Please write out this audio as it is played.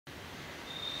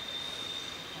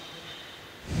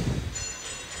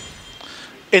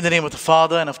In the name of the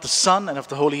Father, and of the Son, and of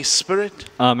the Holy Spirit.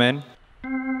 Amen.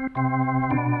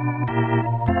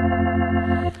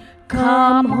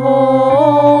 Come,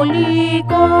 Holy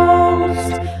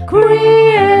Ghost,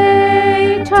 Creator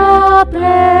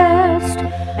blessed,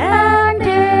 and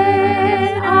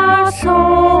in our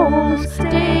souls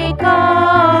take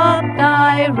up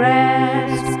thy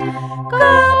rest.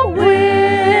 Come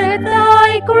with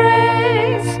thy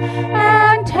grace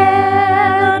and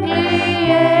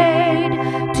heavenly aid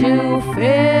to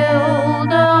fill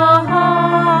the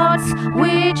hearts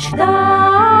which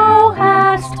thou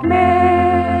hast made.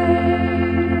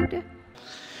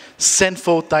 Send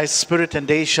forth thy Spirit, and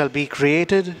they shall be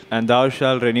created. And thou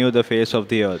shalt renew the face of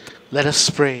the earth. Let us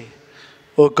pray.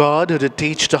 O God, who did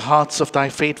teach the hearts of thy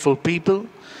faithful people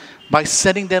by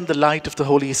sending them the light of the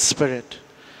Holy Spirit,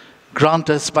 grant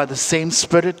us by the same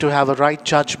Spirit to have a right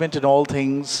judgment in all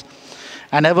things,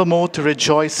 and evermore to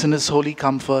rejoice in his holy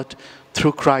comfort,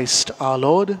 through Christ our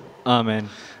Lord. Amen.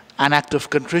 An act of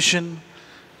contrition.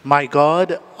 My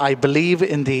God, I believe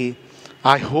in thee,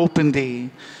 I hope in thee,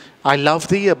 I love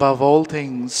thee above all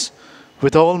things,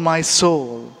 with all my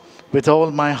soul, with all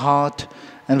my heart,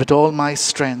 and with all my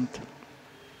strength.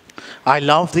 I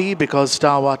love thee because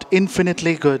thou art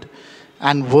infinitely good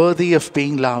and worthy of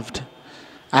being loved.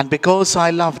 And because I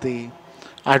love thee,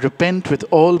 I repent with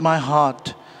all my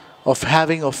heart of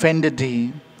having offended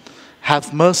thee.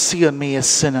 Have mercy on me, a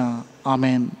sinner.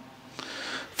 Amen.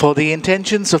 For the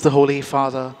intentions of the Holy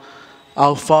Father,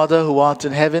 our Father who art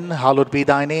in heaven, hallowed be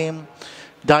thy name.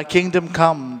 Thy kingdom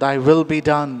come, thy will be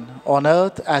done, on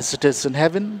earth as it is in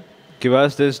heaven. Give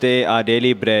us this day our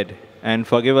daily bread, and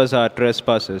forgive us our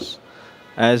trespasses,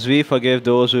 as we forgive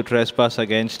those who trespass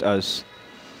against us.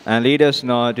 And lead us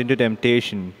not into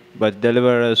temptation, but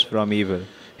deliver us from evil.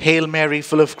 Hail Mary,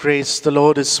 full of grace, the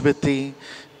Lord is with thee.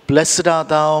 Blessed art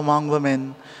thou among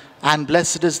women, and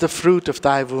blessed is the fruit of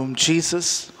thy womb,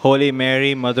 Jesus. Holy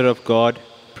Mary, Mother of God,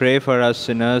 pray for us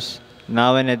sinners,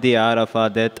 now and at the hour of our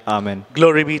death. Amen.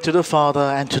 Glory be to the Father,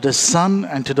 and to the Son,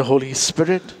 and to the Holy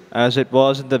Spirit. As it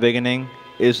was in the beginning,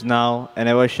 is now, and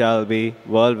ever shall be,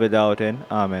 world without end.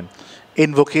 Amen.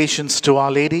 Invocations to Our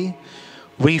Lady.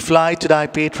 We fly to thy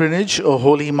patronage, O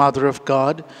Holy Mother of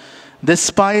God.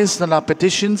 Despise not our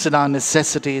petitions and our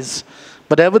necessities,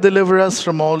 but ever deliver us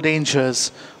from all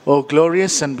dangers, O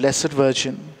glorious and blessed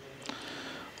Virgin.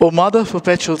 O Mother of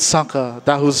Perpetual Succour,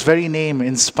 thou whose very name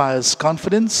inspires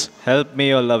confidence, Help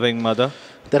me, O loving Mother.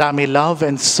 that I may love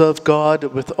and serve God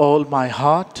with all my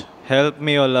heart, Help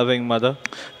me, O loving Mother.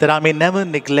 that I may never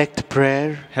neglect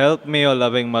prayer, Help me, O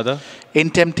loving Mother. in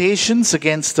temptations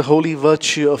against the holy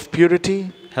virtue of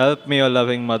purity, Help me, O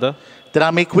loving Mother. that I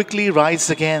may quickly rise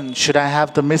again should I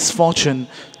have the misfortune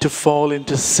to fall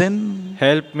into sin,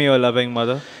 Help me, O loving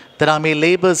Mother. that I may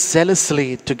labor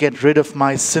zealously to get rid of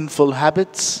my sinful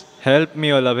habits, Help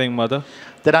me, O loving Mother.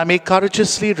 that I may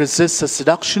courageously resist the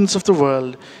seductions of the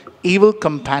world, evil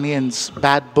companions,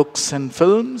 bad books and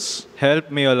films, Help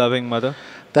me, O loving Mother.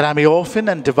 that I may often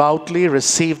and devoutly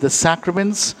receive the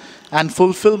sacraments and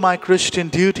fulfill my Christian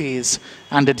duties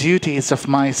and the duties of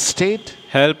my state,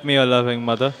 Help me, O loving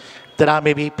Mother. that I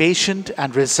may be patient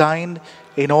and resigned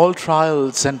in all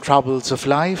trials and troubles of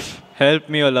life, Help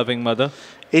me, O loving Mother.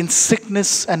 in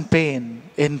sickness and pain,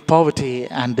 in poverty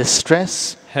and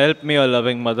distress, Help me, O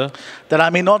loving Mother. that I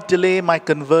may not delay my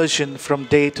conversion from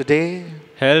day to day,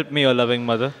 Help me, O loving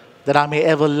Mother. that I may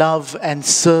ever love and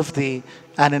serve thee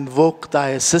and invoke thy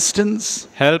assistance,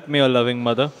 Help me, O loving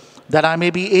Mother. that I may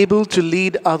be able to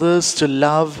lead others to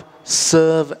love,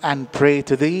 serve, and pray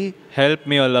to thee, Help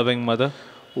me, O loving Mother.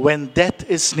 when death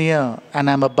is near and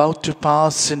I am about to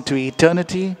pass into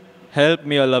eternity, Help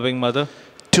me, O loving Mother.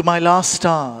 to my last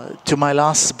hour, to my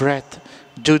last breath,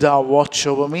 do thou watch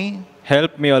over me.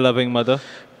 Help me, O loving Mother,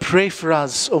 Pray for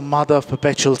us, O Mother of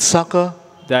Perpetual Succour.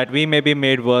 that we may be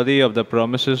made worthy of the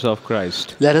promises of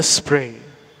Christ. Let us pray.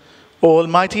 O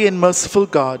Almighty and merciful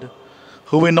God,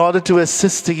 who in order to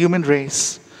assist the human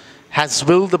race has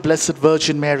willed the Blessed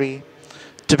Virgin Mary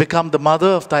to become the mother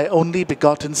of thy only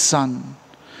begotten Son,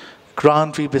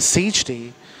 grant, we beseech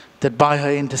thee, that by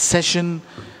her intercession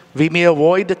we may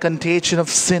avoid the contagion of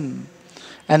sin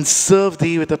and serve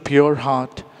thee with a pure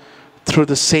heart, through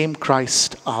the same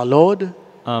Christ our Lord.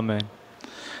 Amen.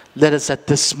 Let us at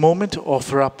this moment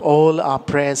offer up all our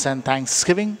prayers and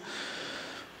thanksgiving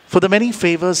for the many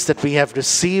favors that we have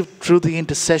received through the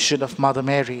intercession of Mother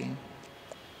Mary.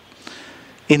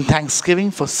 In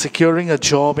thanksgiving for securing a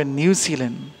job in New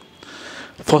Zealand,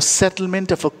 for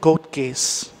settlement of a court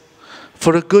case,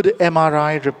 for a good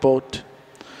MRI report,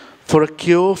 for a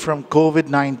cure from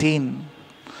COVID-19,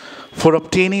 for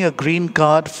obtaining a green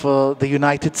card for the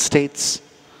United States,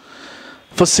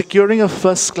 for securing a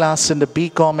first class in the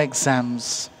BCom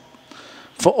exams,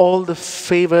 for all the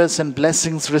favors and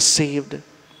blessings received,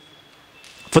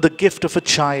 for the gift of a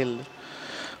child,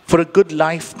 for a good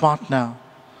life partner,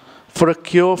 for a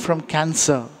cure from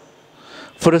cancer,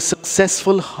 for a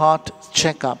successful heart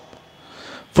checkup,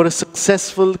 for a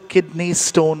successful kidney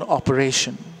stone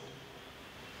operation.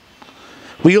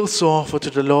 We also offer to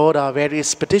the Lord our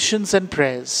various petitions and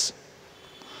prayers,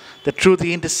 that through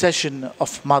the intercession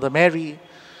of Mother Mary,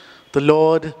 the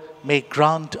Lord may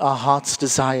grant our heart's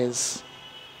desires.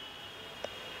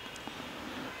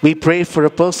 We pray for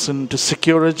a person to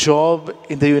secure a job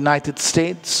in the United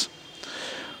States,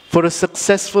 for a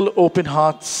successful open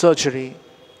heart surgery,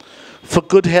 for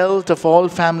good health of all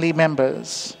family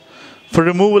members, for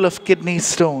removal of kidney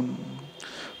stone,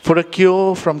 for a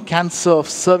cure from cancer of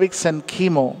cervix and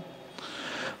chemo,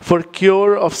 for a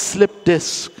cure of slip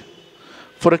disc,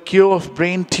 for a cure of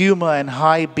brain tumor and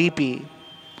high BP,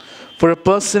 for a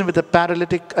person with a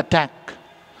paralytic attack,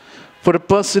 for a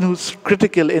person who's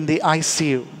critical in the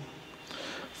ICU,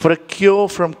 for a cure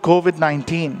from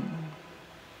COVID-19,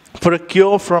 for a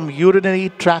cure from urinary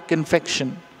tract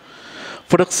infection,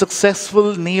 for a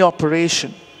successful knee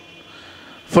operation,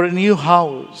 for a new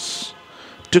house,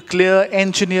 to clear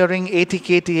engineering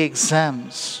ATKT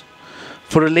exams,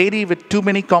 for a lady with too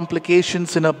many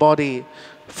complications in her body,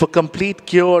 for complete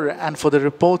cure and for the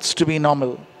reports to be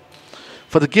normal,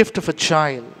 for the gift of a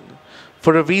child,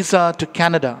 for a visa to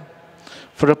Canada,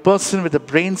 for a person with a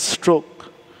brain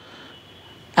stroke,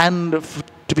 and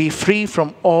to be free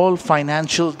from all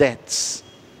financial debts.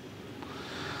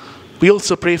 We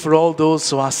also pray for all those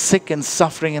who are sick and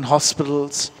suffering in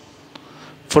hospitals,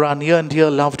 for our near and dear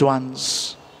loved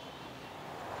ones.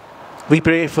 We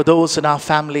pray for those in our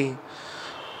family,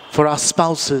 for our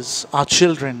spouses, our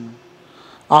children,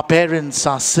 our parents,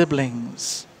 our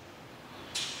siblings.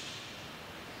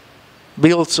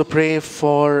 We also pray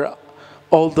for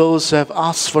all those who have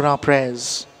asked for our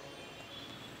prayers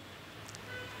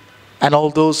and all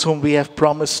those whom we have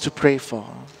promised to pray for.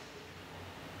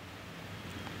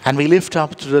 And we lift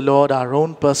up to the Lord our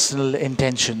own personal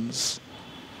intentions.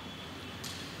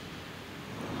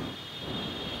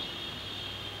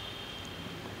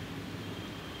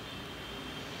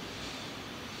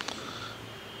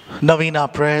 Novena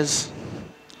prayers.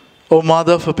 O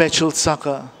Mother of Perpetual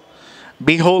Succour,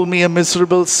 behold me a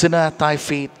miserable sinner at thy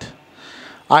feet.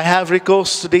 I have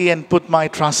recourse to thee and put my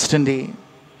trust in thee.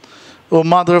 O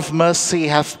Mother of mercy,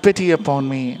 have pity upon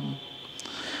me.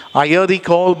 I hear thee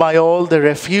call by all the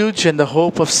refuge and the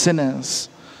hope of sinners.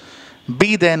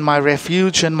 Be then my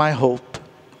refuge and my hope.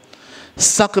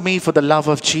 Succor me for the love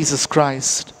of Jesus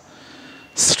Christ.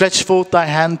 Stretch forth thy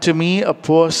hand to me, a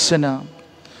poor sinner,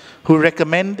 who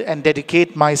recommend and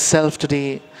dedicate myself to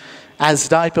thee as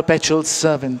thy perpetual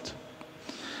servant.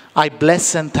 I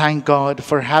bless and thank God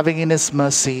for having in his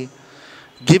mercy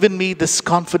given me this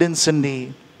confidence in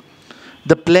thee,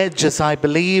 the pledge, as I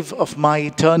believe, of my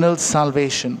eternal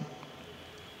salvation.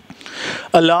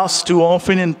 Alas, too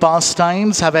often in past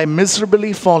times have I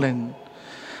miserably fallen,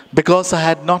 because I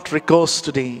had not recourse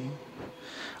to thee.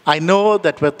 I know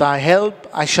that with thy help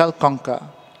I shall conquer.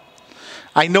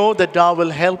 I know that thou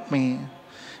wilt help me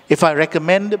if I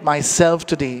recommend myself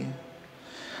to thee.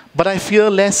 But I fear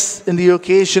lest in the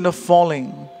occasion of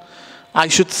falling I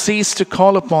should cease to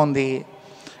call upon thee,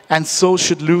 and so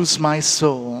should lose my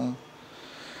soul.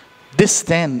 This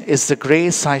then is the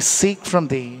grace I seek from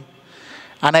thee,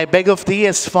 and I beg of thee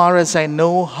as far as I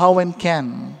know how and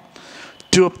can,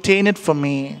 to obtain it for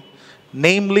me,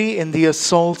 namely in the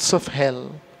assaults of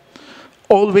hell,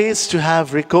 always to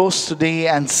have recourse to thee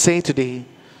and say to thee,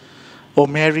 O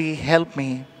Mary, help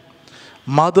me.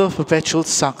 Mother of Perpetual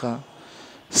Succour,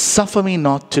 suffer me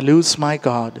not to lose my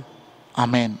God.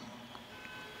 Amen.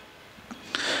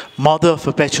 Mother of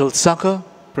Perpetual Succour,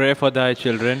 Pray for thy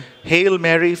children. Hail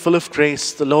Mary, full of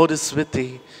grace, the Lord is with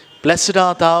thee. Blessed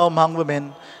art thou among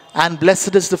women, and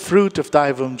blessed is the fruit of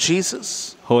thy womb,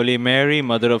 Jesus. Holy Mary,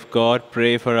 Mother of God,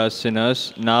 pray for us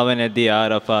sinners, now and at the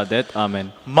hour of our death.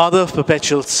 Amen. Mother of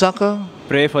Perpetual Succour,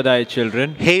 Pray for thy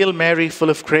children. Hail Mary, full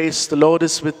of grace, the Lord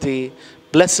is with thee.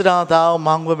 Blessed art thou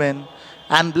among women,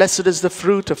 and blessed is the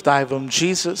fruit of thy womb,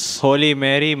 Jesus. Holy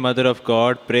Mary, Mother of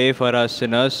God, pray for us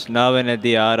sinners, now and at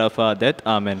the hour of our death.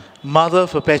 Amen. Mother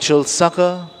of Perpetual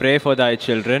Succour, Pray for thy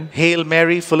children. Hail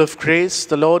Mary, full of grace,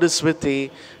 the Lord is with thee.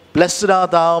 Blessed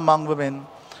art thou among women,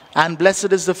 and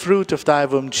blessed is the fruit of thy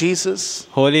womb, Jesus.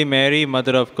 Holy Mary,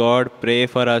 Mother of God, pray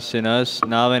for us sinners,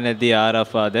 now and at the hour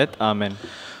of our death. Amen.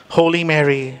 Holy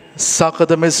Mary, succor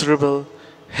the miserable,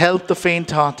 help the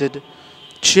faint-hearted,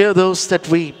 cheer those that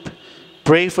weep,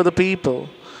 pray for the people,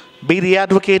 be the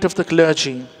advocate of the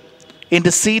clergy.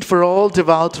 Intercede for all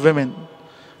devout women.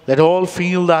 Let all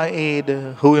feel thy aid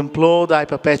who implore thy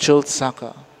perpetual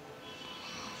succor.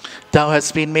 Thou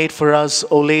hast been made for us,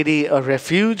 O Lady, a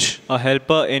refuge, a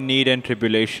helper in need and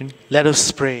tribulation. Let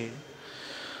us pray.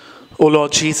 O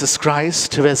Lord Jesus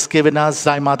Christ, who hast given us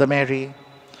thy Mother Mary,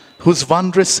 whose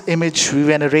wondrous image we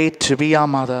venerate to be our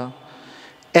mother,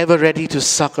 ever ready to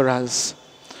succor us,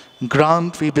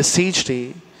 grant, we beseech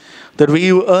thee, that we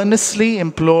who earnestly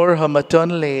implore her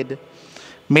maternal aid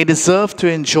may deserve to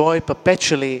enjoy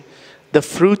perpetually the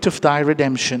fruit of thy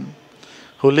redemption,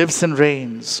 who lives and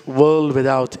reigns, world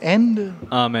without end.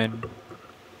 Amen.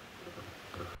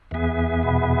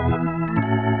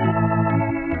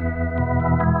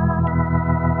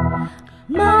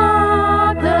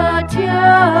 Mother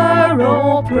dear,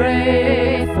 oh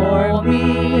pray for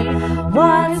me,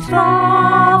 once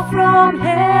far from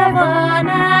heaven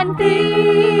and thee.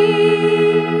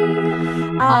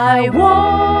 I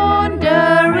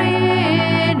wander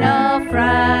in a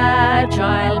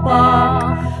fragile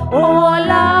bark, o'er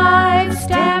life's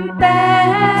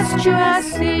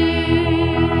tempestuous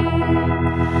sea.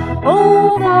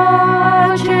 O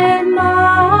Virgin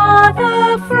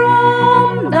Mother,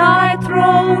 from thy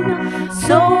throne,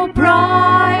 so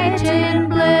bright in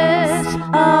bliss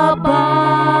above,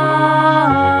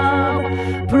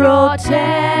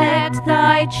 protect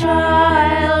thy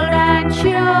child and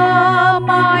cheer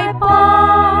my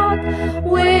path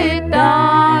with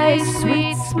thy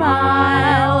sweet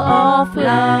smile of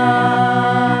love.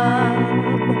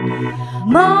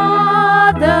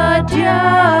 Mother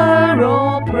dear,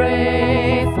 oh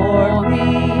pray for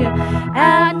me,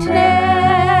 and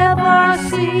never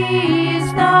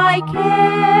cease thy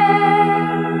care,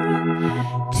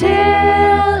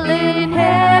 till in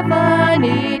heaven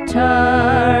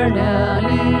eternally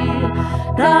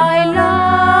thy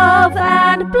love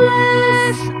and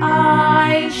bliss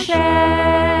I share.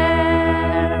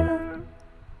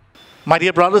 My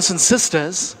dear brothers and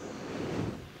sisters,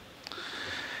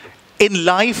 in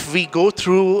life we go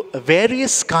through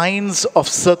various kinds of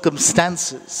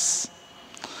circumstances,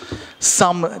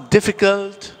 some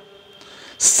difficult,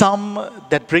 some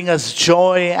that bring us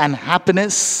joy and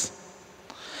happiness,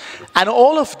 and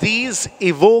all of these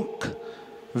evoke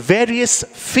various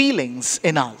feelings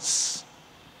in us.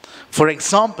 For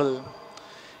example,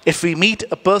 if we meet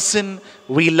a person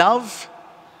we love,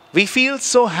 we feel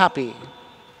so happy.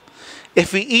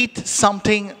 If we eat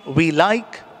something we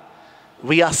like,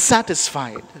 we are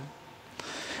satisfied.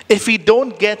 If we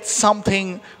don't get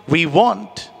something we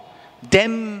want,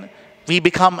 then we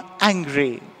become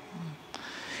angry.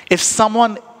 If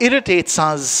someone irritates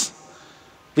us,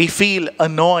 we feel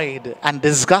annoyed and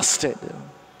disgusted.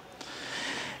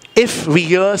 If we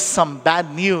hear some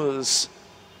bad news,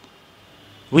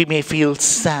 we may feel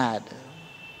sad.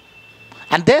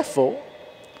 And therefore,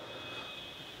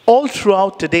 all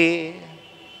throughout the day,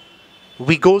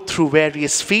 we go through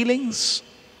various feelings,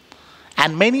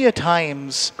 and many a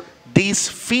times these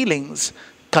feelings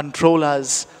control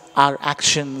us, our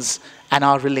actions, and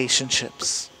our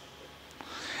relationships.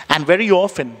 And very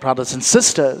often, brothers and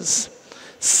sisters,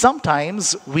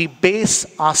 sometimes we base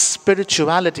our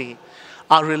spirituality,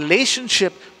 our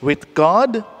relationship with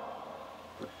God,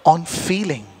 on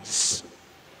feelings.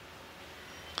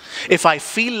 If I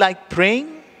feel like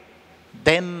praying,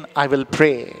 then I will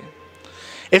pray.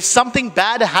 If something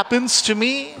bad happens to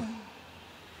me,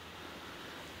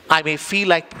 I may feel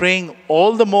like praying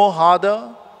all the more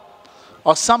harder,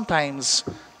 or sometimes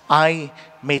I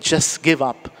may just give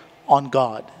up on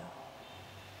God.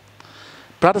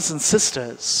 Brothers and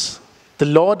sisters, the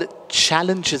Lord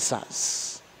challenges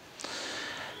us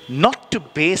not to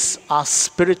base our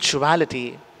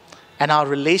spirituality and our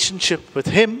relationship with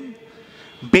Him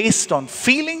based on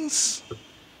feelings,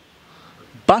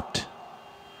 but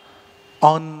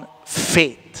on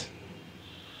faith.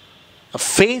 A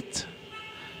faith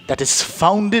that is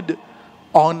founded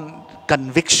on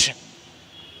conviction.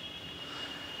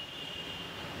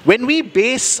 When we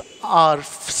base our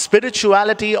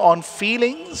spirituality on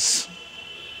feelings,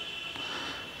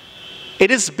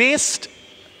 it is based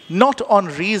not on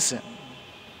reason,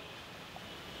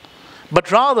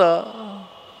 but rather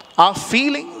our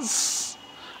feelings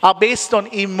are based on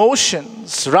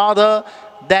emotions rather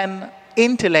than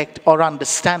intellect or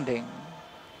understanding.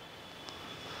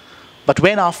 But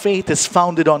when our faith is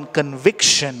founded on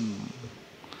conviction,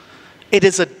 it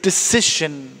is a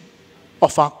decision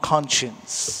of our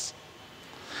conscience.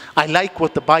 I like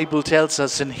what the Bible tells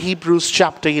us in Hebrews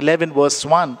chapter 11 verse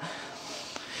 1.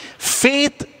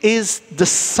 Faith is the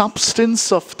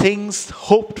substance of things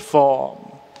hoped for,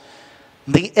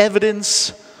 the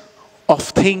evidence of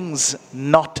things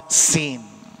not seen.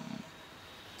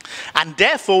 And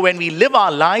therefore, when we live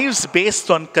our lives based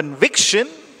on conviction,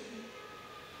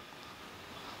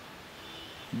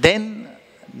 then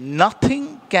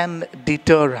nothing can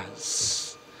deter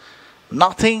us.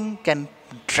 Nothing can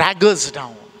drag us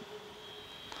down.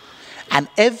 And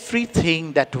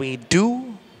everything that we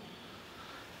do,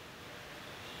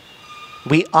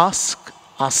 we ask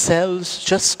ourselves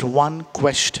just one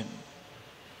question.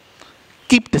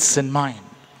 Keep this in mind.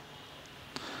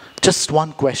 Just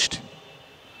one question.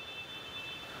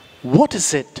 What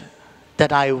is it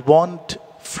that I want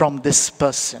from this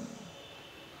person?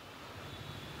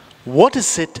 What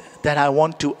is it that I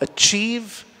want to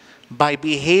achieve by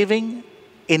behaving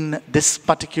in this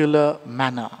particular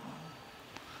manner?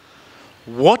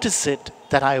 What is it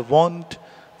that I want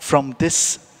from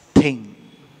this thing?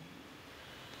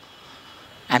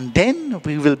 And then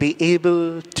we will be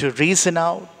able to reason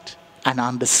out and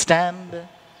understand,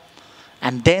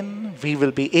 and then we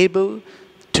will be able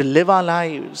to live our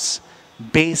lives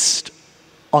based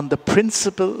on the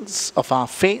principles of our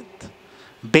faith,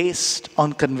 based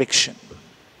on conviction.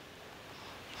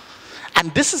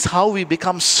 And this is how we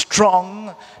become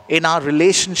strong in our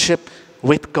relationship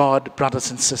with God, brothers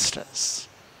and sisters.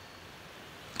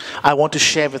 I want to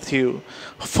share with you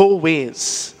 4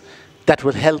 ways that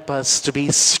will help us to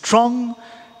be strong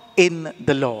in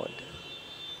the Lord.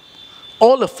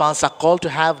 All of us are called to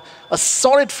have a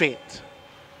solid faith,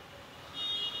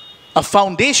 a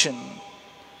foundation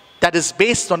that is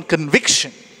based on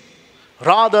conviction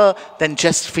rather than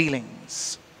just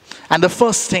feelings. And the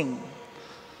first thing,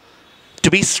 to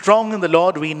be strong in the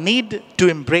Lord, we need to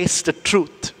embrace the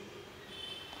truth.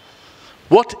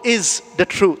 What is the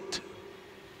truth?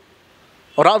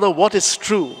 Or rather, what is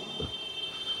true?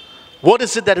 What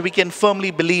is it that we can firmly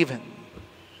believe in?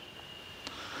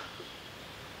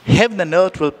 Heaven and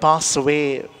earth will pass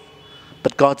away,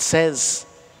 but God says,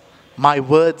 my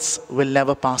words will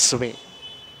never pass away.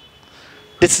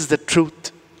 This is the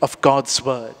truth of God's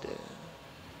word.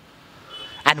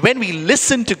 And when we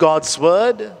listen to God's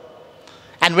word,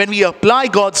 and when we apply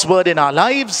God's word in our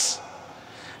lives,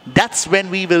 that's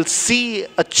when we will see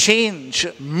a change,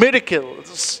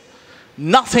 miracles.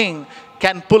 Nothing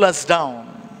can pull us down.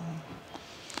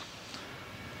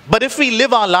 But if we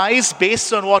live our lives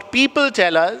based on what people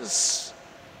tell us,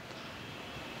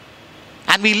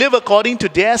 and we live according to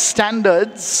their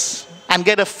standards and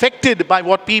get affected by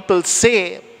what people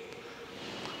say,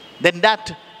 then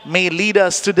that may lead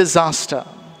us to disaster.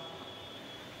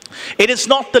 It is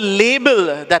not the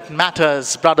label that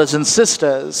matters, brothers and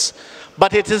sisters,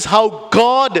 but it is how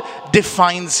God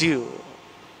defines you.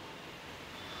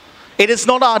 It is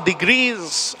not our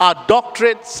degrees, our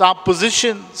doctorates, our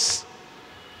positions,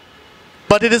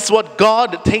 but it is what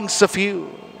God thinks of you.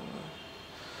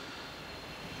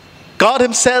 God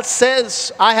himself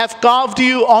says, I have carved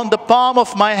you on the palm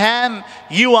of my hand,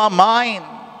 you are mine.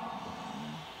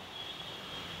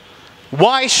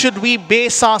 Why should we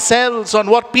base ourselves on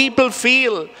what people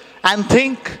feel and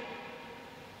think?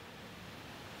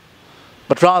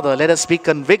 But rather, let us be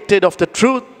convicted of the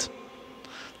truth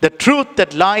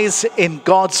that lies in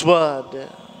God's word.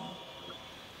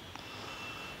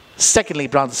 Secondly,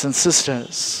 brothers and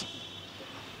sisters,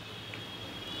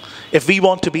 if we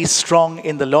want to be strong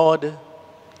in the Lord,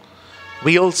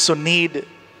 we also need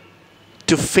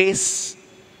to face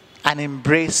and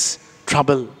embrace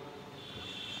trouble.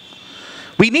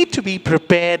 We need to be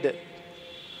prepared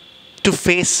to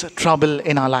face trouble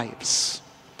in our lives.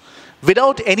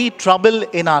 Without any trouble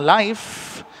in our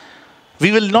life,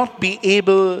 we will not be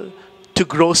able to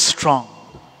grow strong.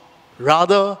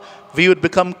 Rather, we would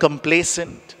become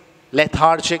complacent,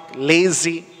 lethargic,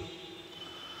 lazy.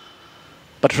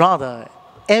 But rather,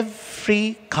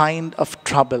 every kind of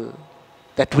trouble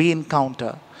that we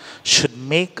encounter should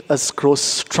make us grow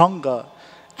stronger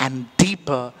and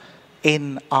deeper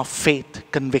in our faith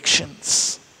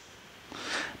convictions.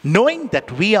 Knowing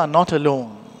that we are not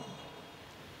alone,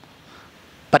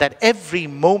 but at every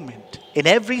moment, in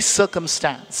every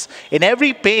circumstance, in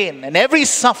every pain, in every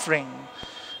suffering,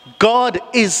 God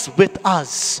is with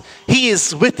us. He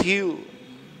is with you.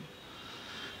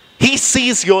 He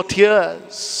sees your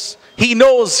tears. He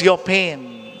knows your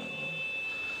pain.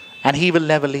 And He will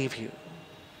never leave you.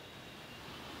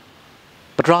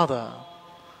 But rather,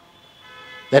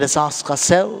 let us ask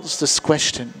ourselves this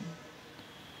question.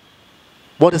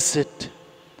 What is it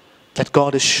that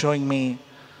God is showing me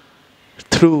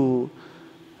through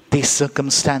these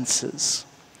circumstances,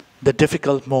 the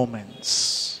difficult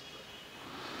moments?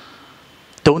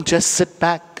 Don't just sit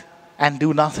back and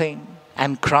do nothing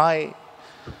and cry,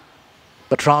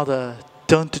 but rather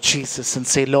turn to Jesus and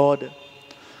say, Lord,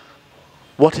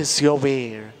 what is your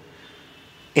way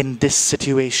in this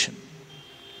situation?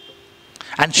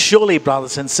 And surely,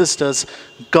 brothers and sisters,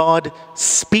 God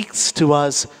speaks to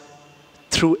us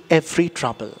through every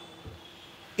trouble.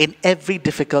 In every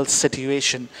difficult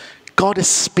situation, God is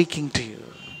speaking to you.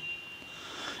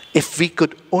 If we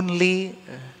could only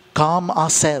calm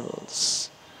ourselves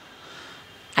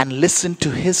and listen to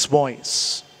His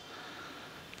voice,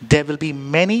 there will be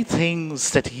many things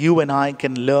that you and I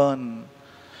can learn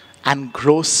and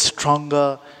grow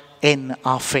stronger in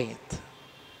our faith.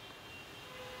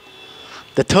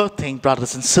 The third thing,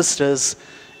 brothers and sisters,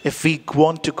 if we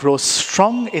want to grow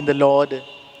strong in the Lord,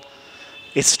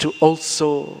 is to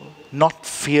also not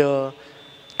fear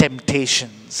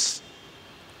temptations.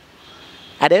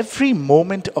 At every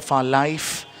moment of our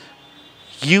life,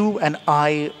 you and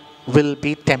I will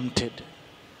be tempted.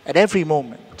 At every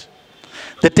moment.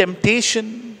 The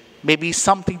temptation may be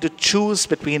something to choose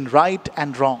between right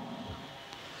and wrong.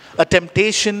 A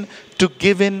temptation to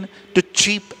give in to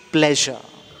cheap pleasure.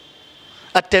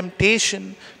 A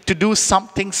temptation to do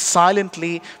something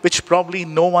silently which probably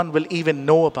no one will even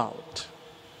know about.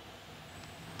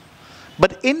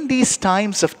 But in these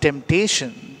times of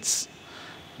temptations,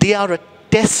 they are a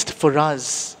test for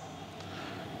us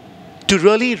to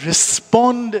really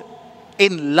respond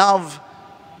in love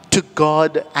to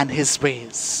God and His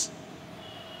ways.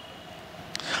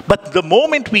 But the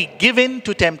moment we give in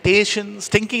to temptations,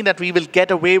 thinking that we will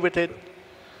get away with it,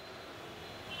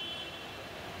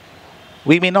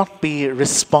 we may not be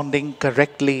responding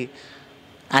correctly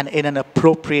and in an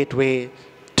appropriate way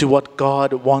to what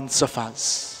God wants of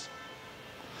us.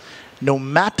 No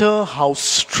matter how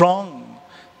strong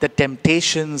the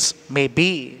temptations may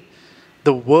be,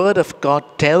 the Word of God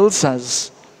tells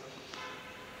us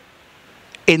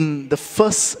in the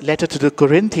first letter to the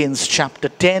Corinthians, chapter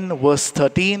 10, verse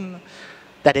 13,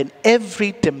 that in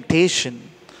every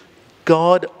temptation,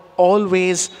 God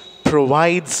always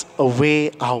provides a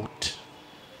way out.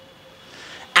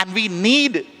 And we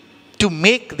need to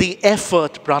make the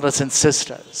effort, brothers and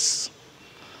sisters.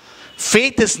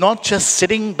 Faith is not just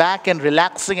sitting back and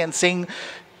relaxing and saying,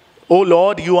 "Oh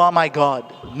Lord, you are my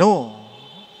God." No.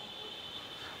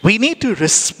 We need to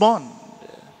respond.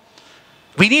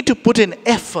 We need to put in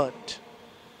effort.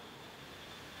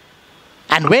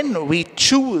 And when we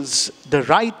choose the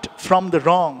right from the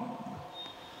wrong,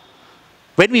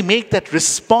 when we make that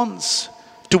response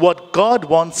to what God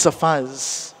wants of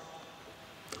us,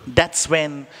 that's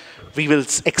when we will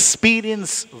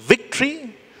experience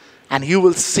victory and you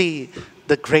will see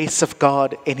the grace of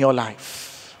God in your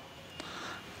life.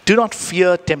 Do not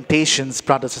fear temptations,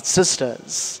 brothers and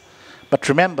sisters. But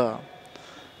remember,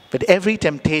 with every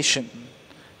temptation,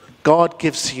 God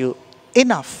gives you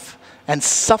enough and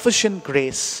sufficient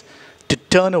grace to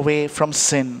turn away from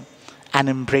sin and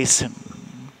embrace Him.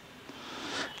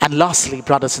 And lastly,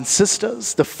 brothers and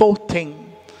sisters, the fourth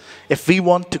thing, if we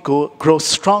want to grow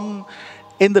strong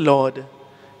in the Lord,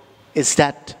 is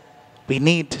that we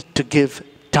need to give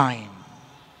time.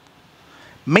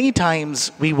 Many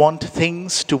times we want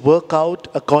things to work out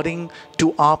according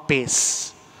to our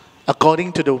pace,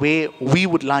 according to the way we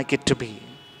would like it to be.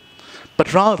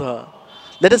 But rather,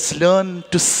 let us learn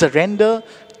to surrender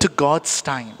to God's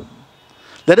time.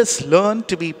 Let us learn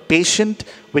to be patient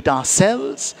with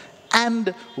ourselves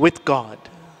and with God.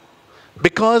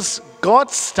 Because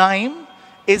God's time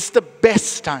is the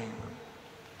best time.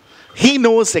 He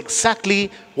knows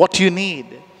exactly what you need.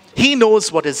 He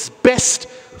knows what is best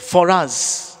for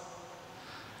us.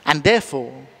 And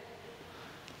therefore,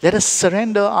 let us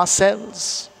surrender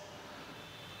ourselves.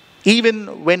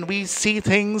 Even when we see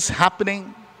things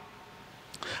happening,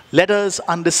 let us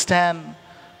understand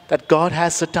that God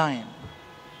has a time.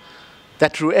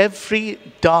 That through every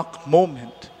dark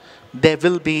moment, there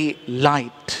will be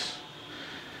light.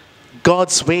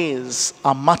 God's ways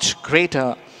are much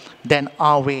greater than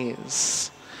our ways.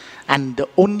 And the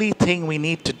only thing we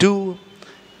need to do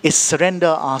is surrender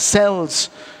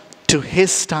ourselves to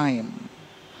His time.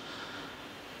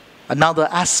 Another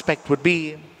aspect would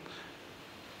be,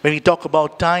 when we talk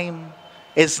about time,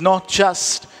 is not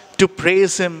just to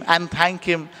praise Him and thank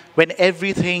Him when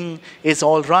everything is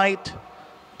all right,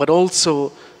 but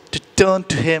also to turn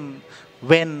to Him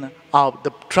when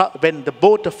the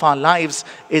boat of our lives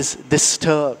is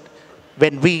disturbed,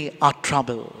 when we are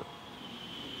troubled.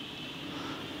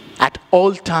 At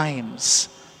all times,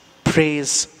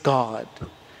 praise God.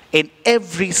 In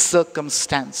every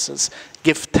circumstances,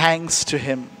 give thanks to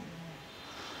Him.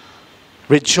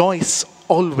 Rejoice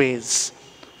always,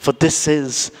 for this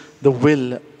is the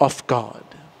will of God.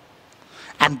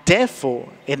 And therefore,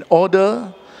 in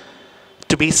order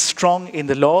be strong in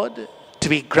the Lord, to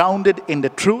be grounded in the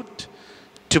truth,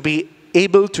 to be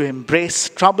able to embrace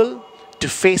trouble, to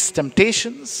face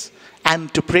temptations,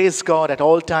 and to praise God at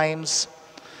all times.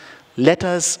 Let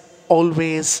us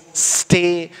always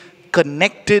stay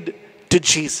connected to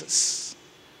Jesus.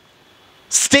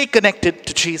 Stay connected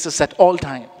to Jesus at all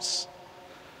times.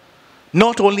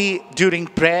 Not only during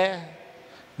prayer,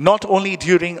 not only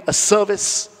during a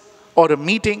service or a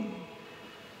meeting,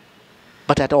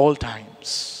 but at all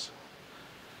times.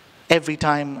 Every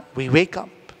time we wake up,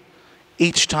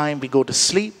 each time we go to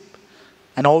sleep,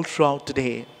 and all throughout the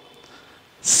day,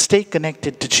 stay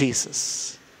connected to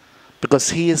Jesus, because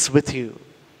He is with you.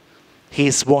 He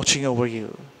is watching over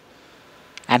you,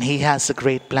 and He has a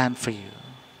great plan for you.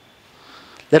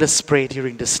 Let us pray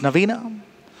during this novena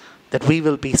that we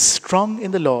will be strong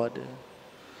in the Lord,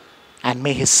 and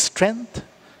may His strength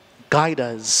guide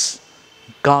us,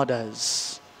 guard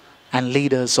us, and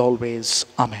lead us always.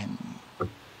 Amen.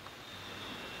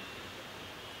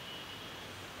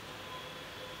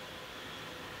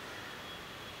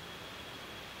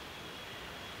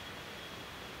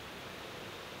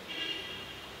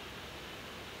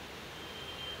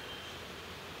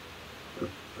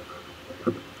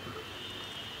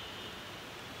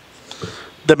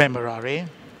 The Memorare.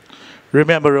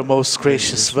 Remember, O most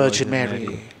gracious Virgin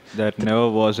Mary, that never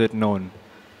was it known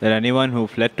that anyone who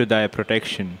fled to thy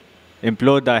protection,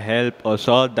 implored thy help, or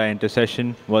sought thy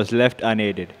intercession was left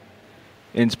unaided.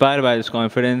 Inspired by this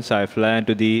confidence, I fly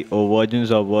unto thee, O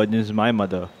Virgins of Virgins, my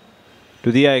Mother.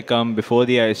 To thee I come, before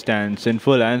thee I stand,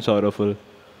 sinful and sorrowful.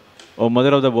 O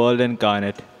Mother of the world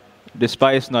incarnate,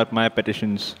 despise not my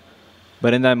petitions,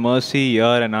 but in thy mercy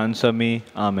hear and answer me.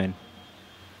 Amen.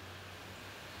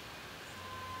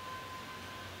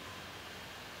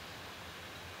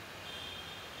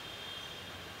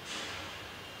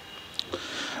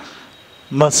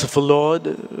 Merciful Lord,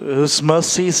 whose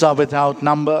mercies are without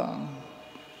number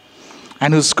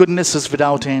and whose goodness is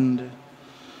without end,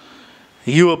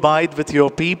 you abide with your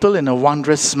people in a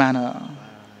wondrous manner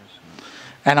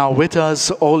and are with us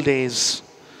all days,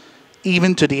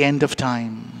 even to the end of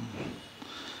time.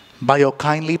 By your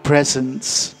kindly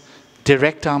presence,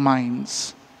 direct our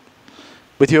minds.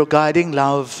 With your guiding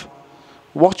love,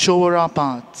 watch over our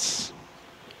paths.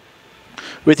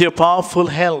 With your powerful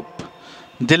help,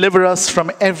 deliver us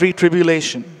from every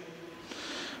tribulation,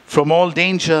 from all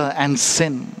danger and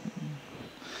sin,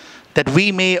 that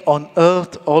we may on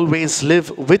earth always live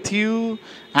with you,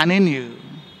 and in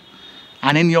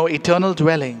your eternal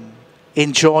dwelling,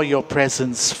 enjoy your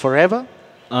presence forever.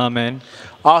 Amen.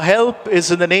 Our help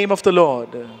is in the name of the Lord,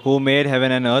 Who made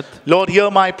heaven and earth, Lord, hear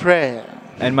my prayer.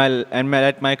 and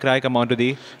let my cry come unto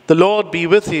thee, The Lord be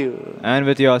with you. and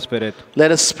with your spirit. Let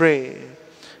us pray.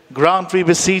 Grant, we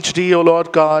beseech thee, O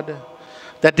Lord God,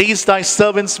 that these thy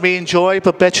servants may enjoy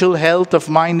perpetual health of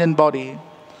mind and body,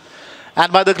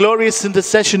 and by the glorious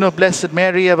intercession of Blessed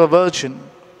Mary, ever Virgin,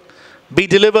 be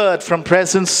delivered from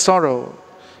present sorrow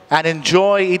and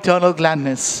enjoy eternal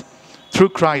gladness through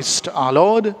Christ our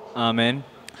Lord. Amen.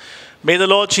 May the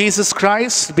Lord Jesus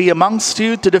Christ be amongst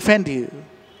you to defend you,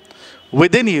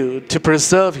 within you to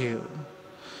preserve you,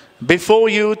 before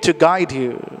you to guide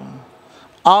you,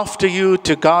 after you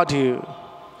to guard you,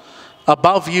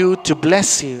 above you to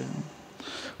bless you,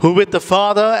 who with the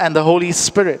Father and the Holy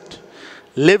Spirit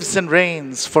lives and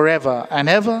reigns forever and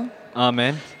ever.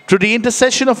 Amen. Through the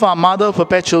intercession of our Mother,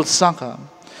 Perpetual Succour,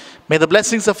 may the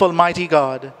blessings of Almighty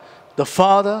God, the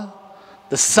Father,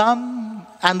 the Son,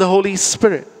 and the Holy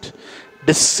Spirit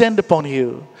descend upon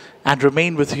you and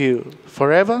remain with you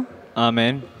forever.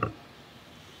 Amen.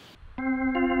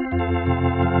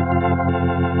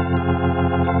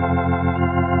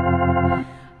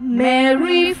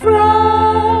 Mary,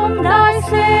 from thy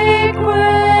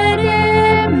sacred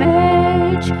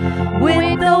image,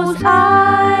 with those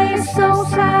eyes so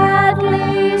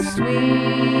sadly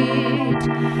sweet,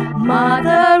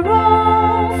 Mother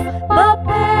of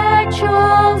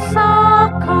perpetual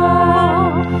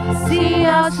succor, see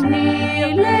us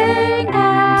kneeling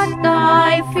at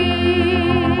thy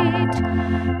feet.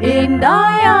 In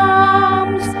thy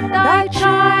arms thy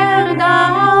child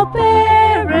thou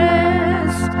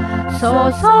bearest,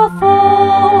 source of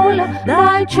all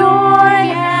thy joy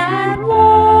and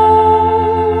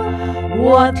woe.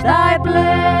 What thy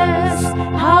bliss,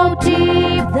 how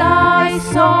deep thy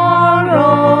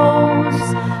sorrows,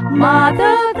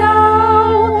 Mother,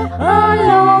 thou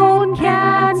alone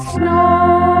canst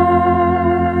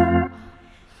know.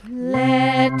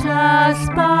 Let us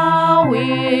bow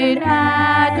in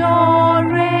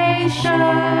adoration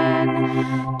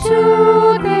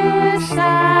to this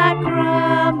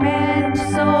sacrament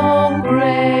so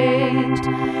great.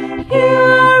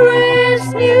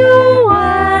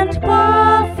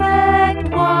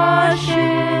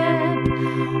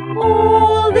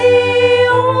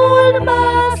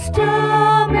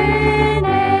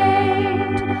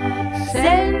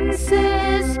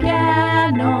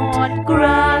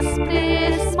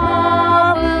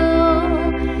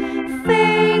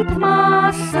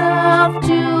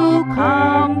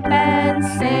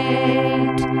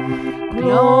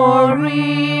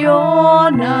 glory,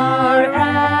 honor,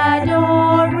 adoration.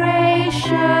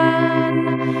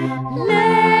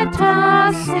 Let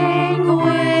us sing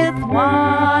with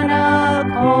one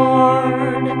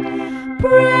accord.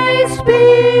 Praise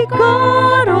be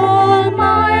God,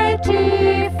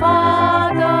 Almighty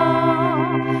Father.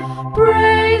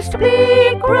 Praise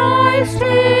be Christ,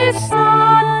 His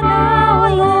Son,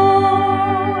 our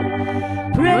Lord.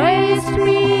 Praise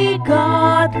be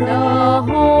God, the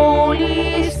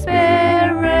Holy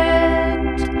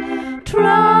Spirit.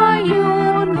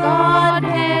 Triune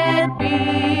Godhead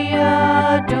be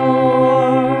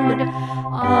adored.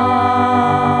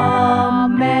 Amen.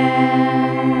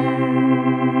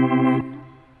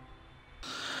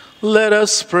 Let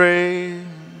us pray.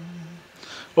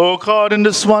 O God, in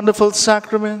this wonderful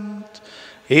sacrament,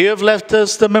 you have left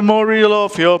us the memorial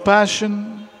of your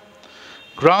passion.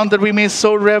 Grant that we may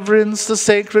so reverence the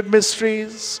sacred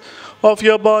mysteries of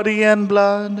your body and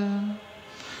blood,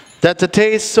 that the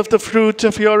taste of the fruit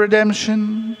of your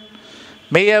redemption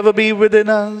may ever be within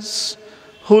us,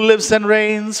 who lives and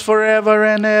reigns forever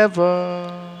and ever.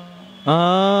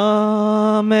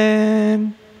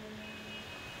 Amen.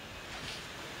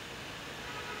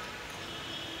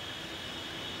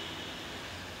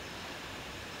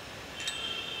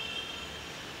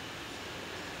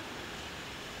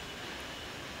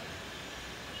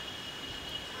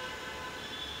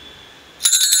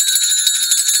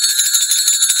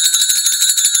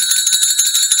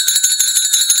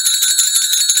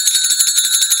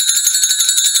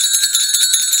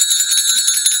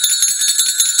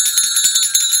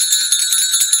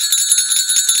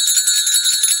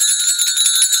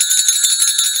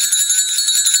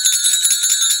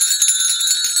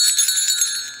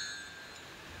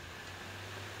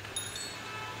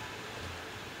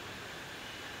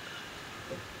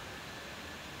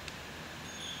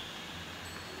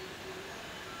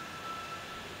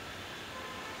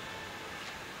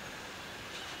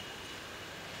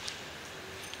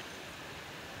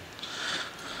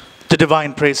 The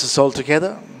divine praises all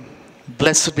together.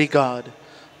 Blessed be God.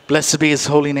 Blessed be his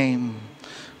holy name.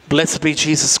 Blessed be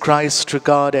Jesus Christ, true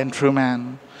God and true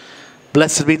man.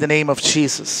 Blessed be the name of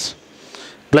Jesus.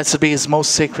 Blessed be his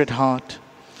most sacred heart.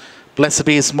 Blessed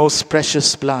be his most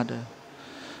precious blood.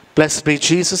 Blessed be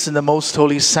Jesus in the most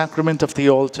holy sacrament of the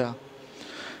altar.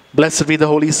 Blessed be the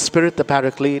Holy Spirit, the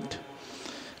Paraclete.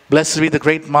 Blessed be the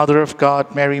great Mother of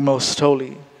God, Mary most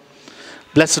holy.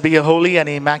 Blessed be her holy and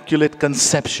immaculate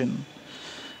conception.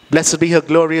 Blessed be her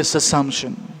glorious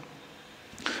assumption.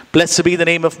 Blessed be the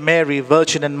name of Mary,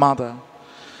 Virgin and Mother.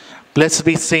 Blessed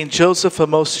be Saint Joseph, her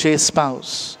most chaste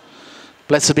spouse.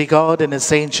 Blessed be God and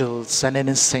his angels and in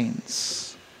his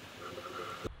saints.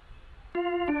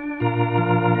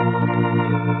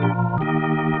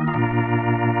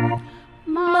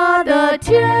 Mother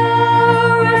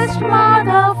dearest,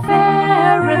 Mother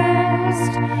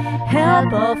fairest,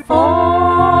 help of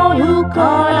all who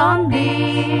call on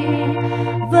thee.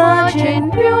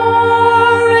 Virgin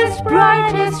purest,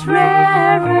 brightest,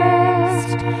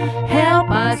 rarest, help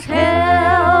us,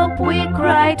 help, we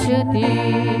cry to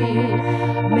thee.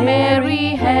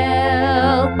 Mary,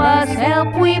 help us,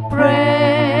 help, we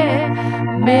pray.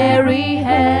 Mary,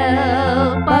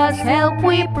 help us, help,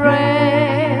 we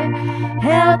pray.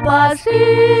 Help us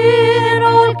in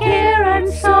all care and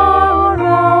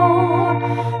sorrow.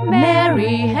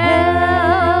 Mary,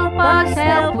 help us,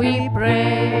 help, we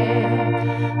pray.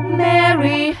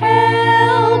 Mary,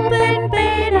 help in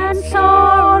pain and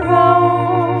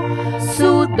sorrow.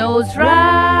 Soothe those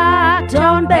racked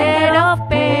on bed of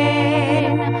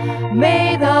pain.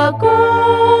 May the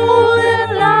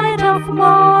golden light of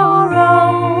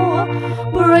morrow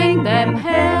bring them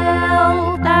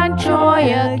health and joy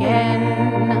again.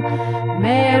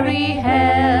 Mary,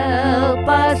 help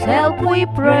us, help, we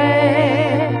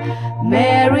pray.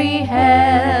 Mary,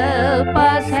 help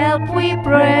us, help, we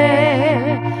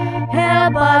pray.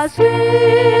 Help us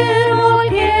in all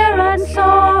care and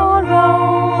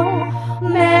sorrow.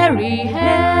 Mary,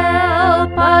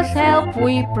 help us, help,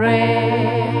 we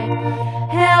pray.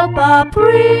 Help our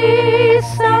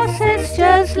priests, our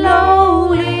sisters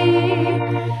lowly.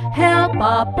 Help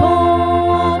our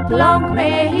Pope, long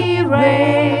may he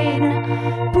reign.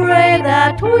 Pray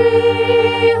that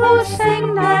we who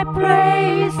sing thy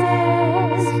praises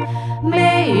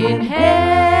may in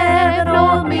heaven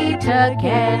all meet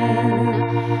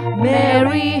again.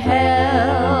 Mary,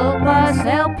 help us,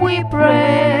 help, we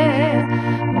pray.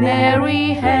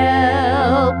 Mary,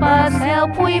 help us,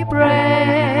 help, we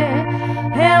pray.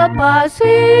 Help us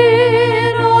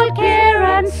in all care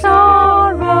and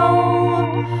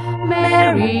sorrow.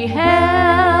 Mary,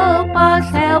 help us,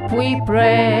 help, we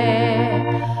pray.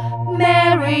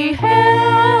 Mary,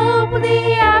 help the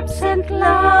absent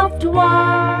loved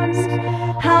ones.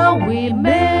 How we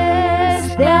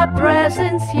miss their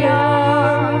presence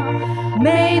here.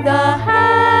 May the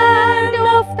hand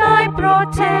of thy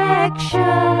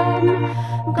protection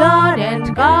guard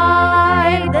and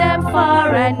guide them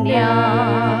far and near.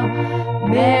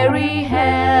 Mary,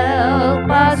 help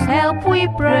us, help, we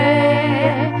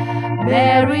pray.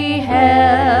 Mary,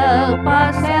 help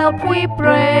us, help, we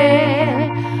pray.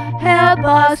 Help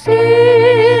us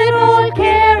in all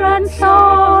care and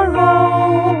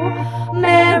sorrow.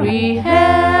 Mary,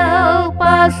 help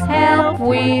us, help,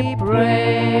 we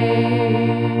pray.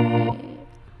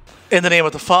 In the name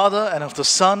of the Father, and of the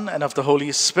Son, and of the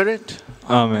Holy Spirit.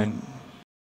 Amen.